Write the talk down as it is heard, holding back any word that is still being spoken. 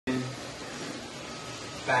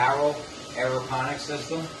barrel aeroponic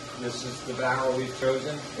system. This is the barrel we've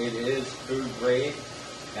chosen. It is food grade,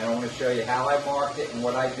 and I want to show you how I marked it and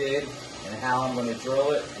what I did and how I'm going to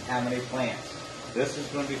drill it and how many plants. This is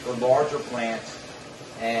going to be for larger plants,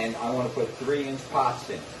 and I want to put 3-inch pots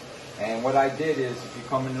in. And what I did is, if you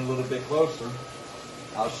come in a little bit closer,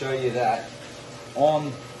 I'll show you that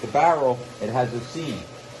on the barrel it has a seam.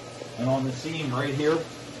 And on the seam right here,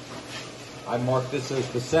 I marked this as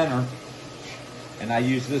the center, and I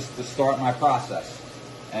use this to start my process.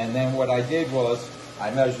 And then what I did was,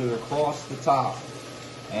 I measured across the top,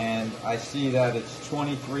 and I see that it's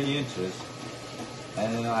 23 inches.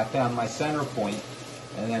 And then I found my center point,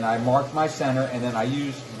 and then I marked my center, and then I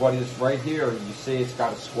used what is right here. You see it's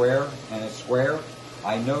got a square and a square.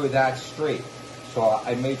 I know that's straight. So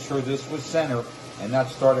I made sure this was center, and that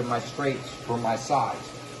started my straights for my sides.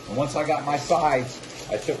 And once I got my sides,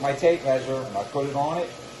 I took my tape measure and I put it on it,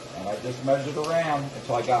 and I just measured around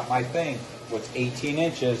until I got my thing, was 18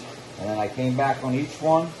 inches, and then I came back on each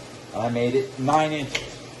one, and I made it 9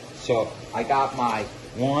 inches. So I got my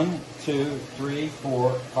 1, 2, 3,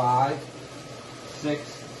 4, 5, 6,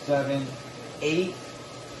 7, 8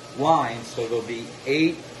 lines, so there'll be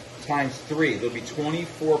 8 times 3. There'll be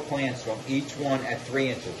 24 plants on each one at 3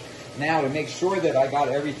 inches. Now, to make sure that I got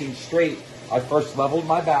everything straight, I first leveled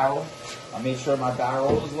my barrel. I made sure my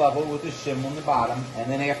barrel was level with the shim on the bottom, and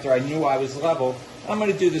then after I knew I was level, I'm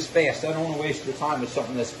going to do this fast. I don't want to waste your time with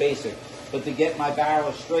something that's basic. But to get my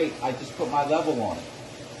barrel straight, I just put my level on it.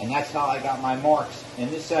 And that's how I got my marks in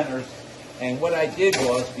the centers. And what I did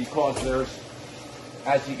was, because there's,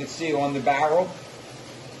 as you can see on the barrel,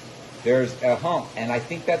 there's a hump, and I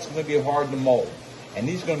think that's going to be hard to mold. And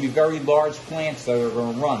these are going to be very large plants that are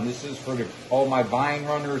going to run. This is for all my vine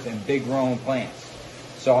runners and big growing plants.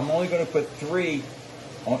 So I'm only going to put 3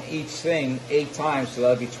 on each thing 8 times, so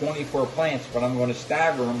that'll be 24 plants, but I'm going to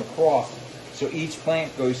stagger them across so each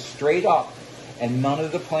plant goes straight up and none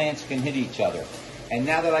of the plants can hit each other. And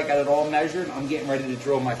now that I got it all measured, I'm getting ready to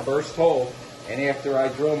drill my first hole. And after I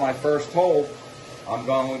drill my first hole, I'm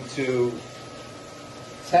going to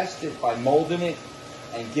test it by molding it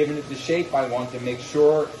and giving it the shape I want to make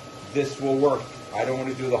sure this will work. I don't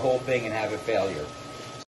want to do the whole thing and have a failure.